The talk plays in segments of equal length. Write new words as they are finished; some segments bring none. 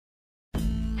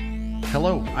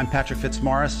Hello, I'm Patrick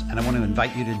Fitzmaurice, and I want to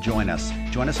invite you to join us.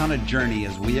 Join us on a journey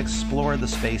as we explore the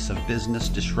space of business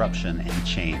disruption and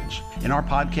change. In our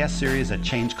podcast series at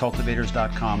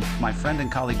changecultivators.com, my friend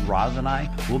and colleague Roz and I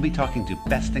will be talking to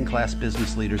best-in-class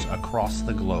business leaders across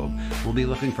the globe. We'll be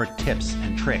looking for tips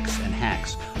and tricks and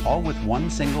hacks, all with one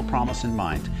single promise in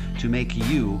mind: to make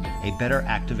you a better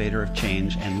activator of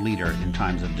change and leader in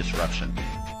times of disruption.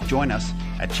 Join us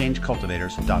at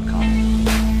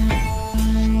changecultivators.com.